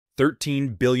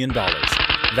$13 billion.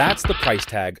 That's the price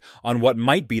tag on what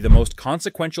might be the most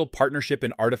consequential partnership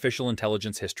in artificial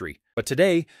intelligence history. But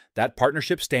today, that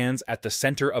partnership stands at the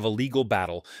center of a legal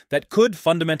battle that could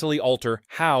fundamentally alter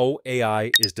how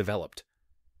AI is developed.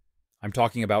 I'm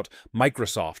talking about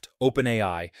Microsoft,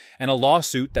 OpenAI, and a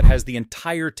lawsuit that has the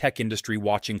entire tech industry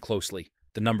watching closely.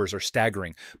 The numbers are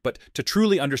staggering, but to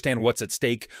truly understand what's at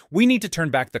stake, we need to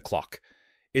turn back the clock.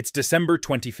 It's December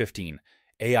 2015.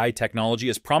 AI technology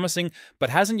is promising,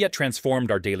 but hasn't yet transformed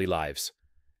our daily lives.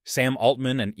 Sam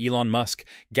Altman and Elon Musk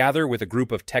gather with a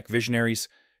group of tech visionaries,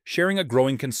 sharing a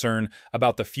growing concern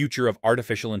about the future of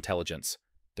artificial intelligence.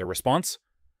 Their response?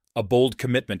 A bold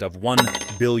commitment of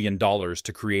 $1 billion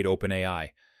to create OpenAI,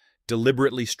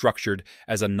 deliberately structured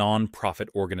as a non-profit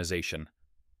organization.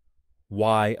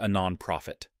 Why a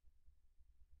non-profit?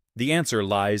 The answer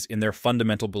lies in their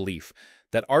fundamental belief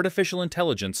that artificial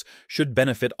intelligence should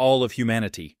benefit all of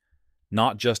humanity,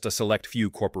 not just a select few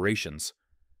corporations.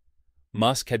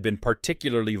 Musk had been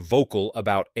particularly vocal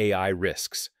about AI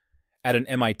risks. At an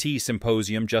MIT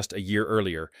symposium just a year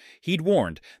earlier, he'd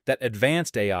warned that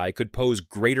advanced AI could pose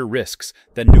greater risks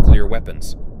than nuclear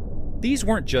weapons. These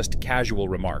weren't just casual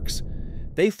remarks.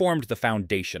 They formed the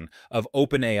foundation of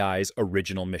OpenAI's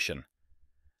original mission.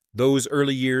 Those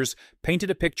early years painted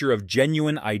a picture of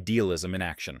genuine idealism in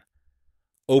action.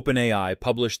 OpenAI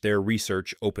published their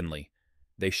research openly.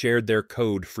 They shared their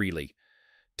code freely.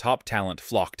 Top talent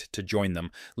flocked to join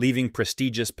them, leaving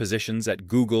prestigious positions at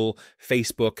Google,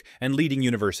 Facebook, and leading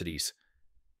universities.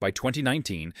 By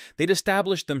 2019, they'd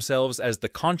established themselves as the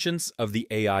conscience of the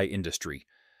AI industry,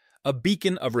 a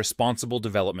beacon of responsible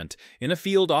development in a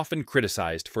field often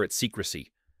criticized for its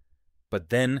secrecy. But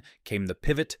then came the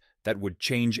pivot that would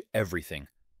change everything.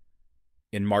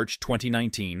 In March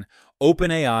 2019,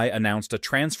 OpenAI announced a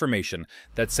transformation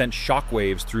that sent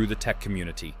shockwaves through the tech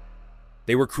community.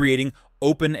 They were creating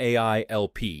OpenAI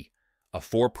LP, a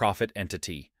for-profit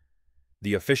entity.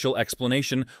 The official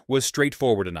explanation was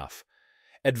straightforward enough.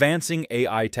 Advancing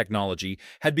AI technology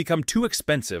had become too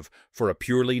expensive for a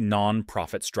purely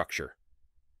non-profit structure.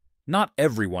 Not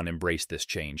everyone embraced this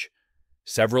change.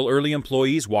 Several early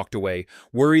employees walked away,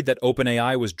 worried that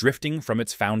OpenAI was drifting from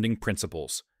its founding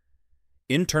principles.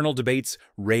 Internal debates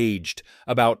raged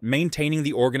about maintaining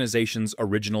the organization's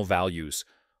original values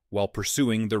while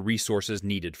pursuing the resources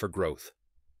needed for growth.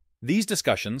 These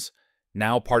discussions,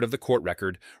 now part of the court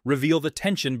record, reveal the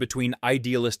tension between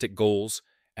idealistic goals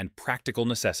and practical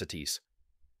necessities.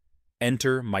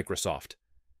 Enter Microsoft.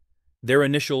 Their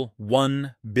initial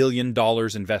 $1 billion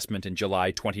investment in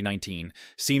July 2019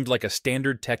 seemed like a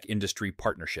standard tech industry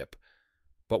partnership.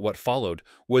 But what followed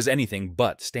was anything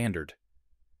but standard.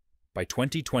 By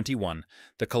 2021,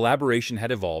 the collaboration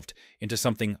had evolved into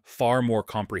something far more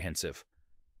comprehensive.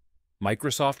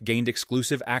 Microsoft gained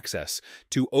exclusive access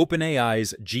to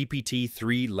OpenAI's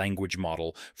GPT-3 language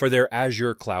model for their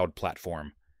Azure cloud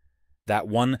platform. That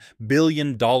 $1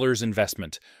 billion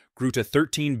investment grew to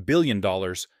 $13 billion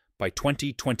by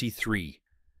 2023.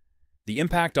 The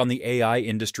impact on the AI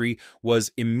industry was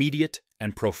immediate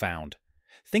and profound.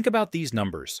 Think about these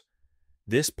numbers.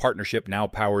 This partnership now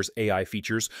powers AI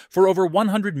features for over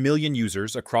 100 million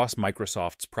users across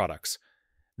Microsoft's products.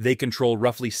 They control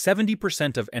roughly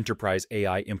 70% of enterprise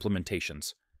AI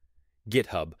implementations.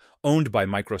 GitHub, owned by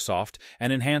Microsoft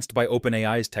and enhanced by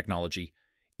OpenAI's technology,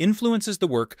 influences the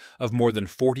work of more than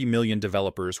 40 million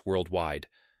developers worldwide.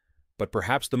 But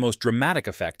perhaps the most dramatic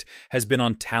effect has been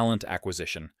on talent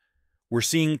acquisition. We're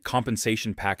seeing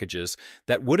compensation packages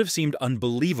that would have seemed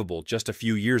unbelievable just a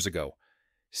few years ago.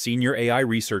 Senior AI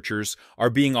researchers are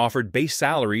being offered base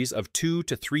salaries of $2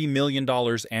 to $3 million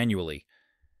annually.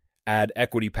 Add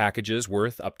equity packages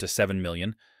worth up to $7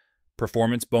 million,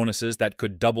 performance bonuses that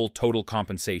could double total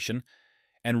compensation,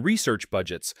 and research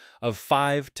budgets of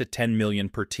 $5 to $10 million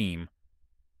per team.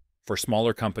 For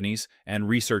smaller companies and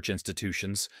research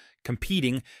institutions,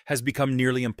 competing has become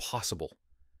nearly impossible.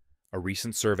 A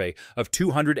recent survey of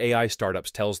 200 AI startups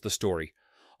tells the story.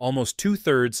 Almost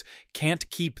two-thirds can't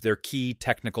keep their key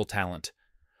technical talent.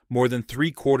 More than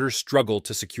three-quarters struggle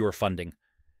to secure funding.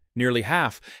 Nearly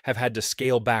half have had to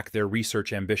scale back their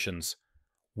research ambitions.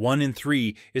 1 in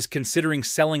 3 is considering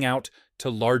selling out to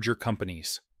larger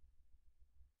companies.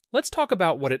 Let's talk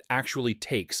about what it actually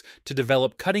takes to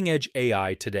develop cutting-edge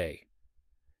AI today.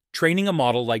 Training a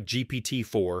model like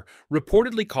GPT-4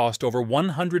 reportedly cost over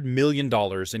 $100 million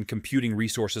in computing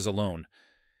resources alone.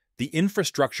 The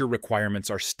infrastructure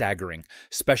requirements are staggering: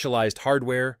 specialized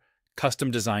hardware,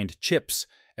 custom-designed chips,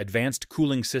 advanced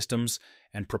cooling systems,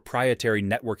 and proprietary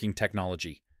networking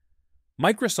technology.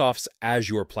 Microsoft's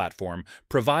Azure platform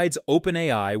provides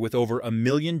OpenAI with over 1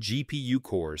 million GPU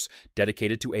cores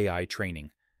dedicated to AI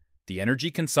training. The energy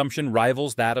consumption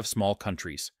rivals that of small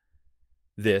countries.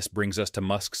 This brings us to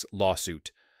Musk's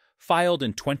lawsuit. Filed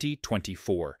in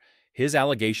 2024, his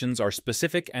allegations are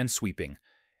specific and sweeping: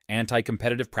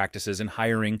 anti-competitive practices in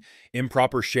hiring,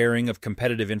 improper sharing of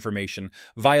competitive information,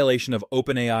 violation of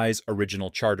OpenAI's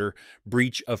original charter,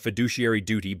 breach of fiduciary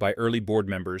duty by early board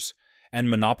members, and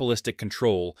monopolistic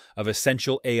control of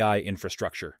essential AI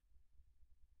infrastructure.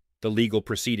 The legal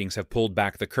proceedings have pulled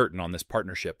back the curtain on this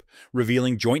partnership,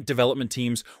 revealing joint development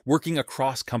teams working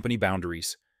across company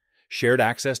boundaries, shared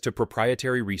access to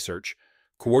proprietary research,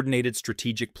 coordinated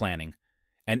strategic planning,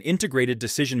 and integrated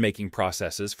decision-making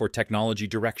processes for technology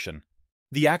direction.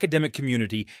 The academic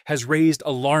community has raised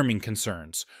alarming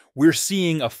concerns. We're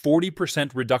seeing a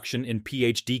 40% reduction in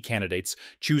PhD candidates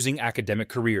choosing academic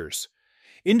careers.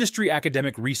 Industry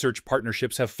academic research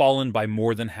partnerships have fallen by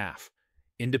more than half.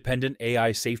 Independent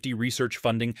AI safety research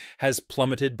funding has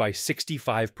plummeted by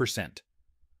 65%.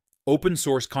 Open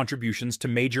source contributions to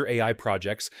major AI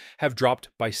projects have dropped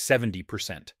by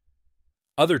 70%.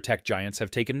 Other tech giants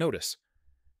have taken notice.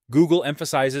 Google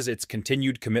emphasizes its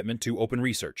continued commitment to open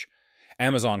research.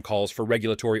 Amazon calls for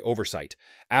regulatory oversight.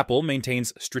 Apple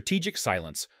maintains strategic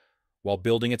silence while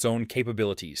building its own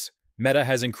capabilities. Meta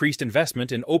has increased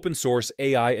investment in open-source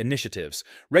AI initiatives.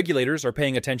 Regulators are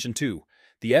paying attention too.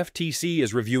 The FTC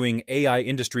is reviewing AI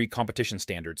industry competition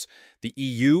standards. The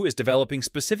EU is developing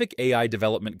specific AI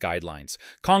development guidelines.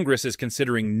 Congress is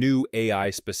considering new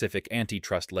AI-specific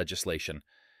antitrust legislation.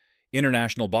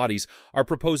 International bodies are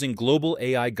proposing global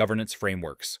AI governance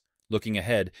frameworks. Looking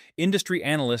ahead, industry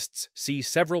analysts see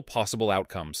several possible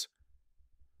outcomes.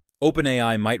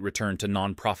 OpenAI might return to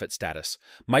non-profit status.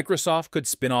 Microsoft could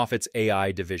spin off its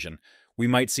AI division. We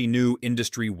might see new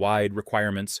industry-wide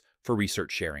requirements for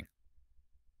research sharing.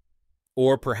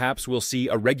 Or perhaps we'll see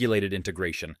a regulated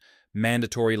integration,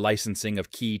 mandatory licensing of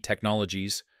key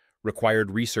technologies, required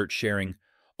research sharing,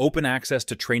 open access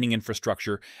to training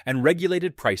infrastructure, and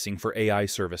regulated pricing for AI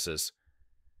services.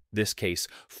 This case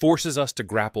forces us to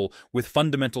grapple with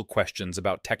fundamental questions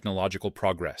about technological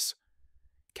progress.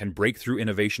 Can breakthrough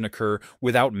innovation occur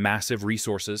without massive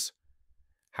resources?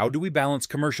 How do we balance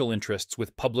commercial interests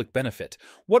with public benefit?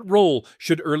 What role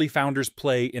should early founders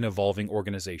play in evolving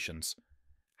organizations?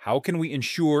 How can we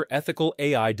ensure ethical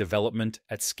AI development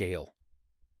at scale?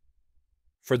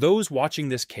 For those watching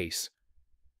this case,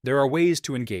 there are ways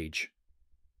to engage.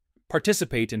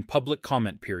 Participate in public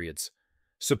comment periods.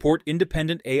 Support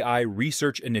independent AI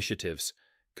research initiatives.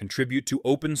 Contribute to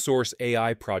open-source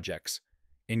AI projects.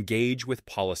 Engage with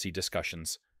policy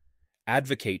discussions.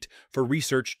 Advocate for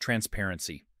research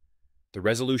transparency. The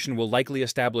resolution will likely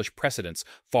establish precedents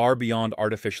far beyond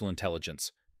artificial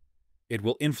intelligence. It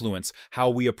will influence how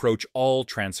we approach all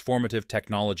transformative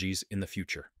technologies in the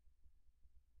future.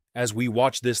 As we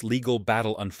watch this legal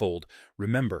battle unfold,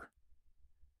 remember,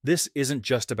 this isn't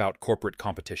just about corporate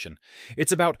competition.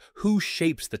 It's about who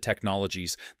shapes the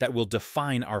technologies that will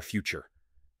define our future.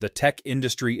 The tech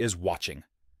industry is watching.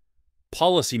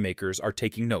 Policymakers are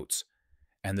taking notes,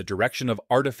 and the direction of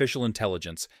artificial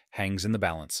intelligence hangs in the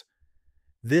balance.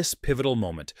 This pivotal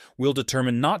moment will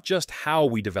determine not just how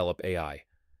we develop AI,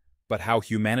 but how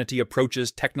humanity approaches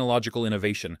technological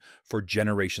innovation for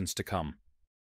generations to come.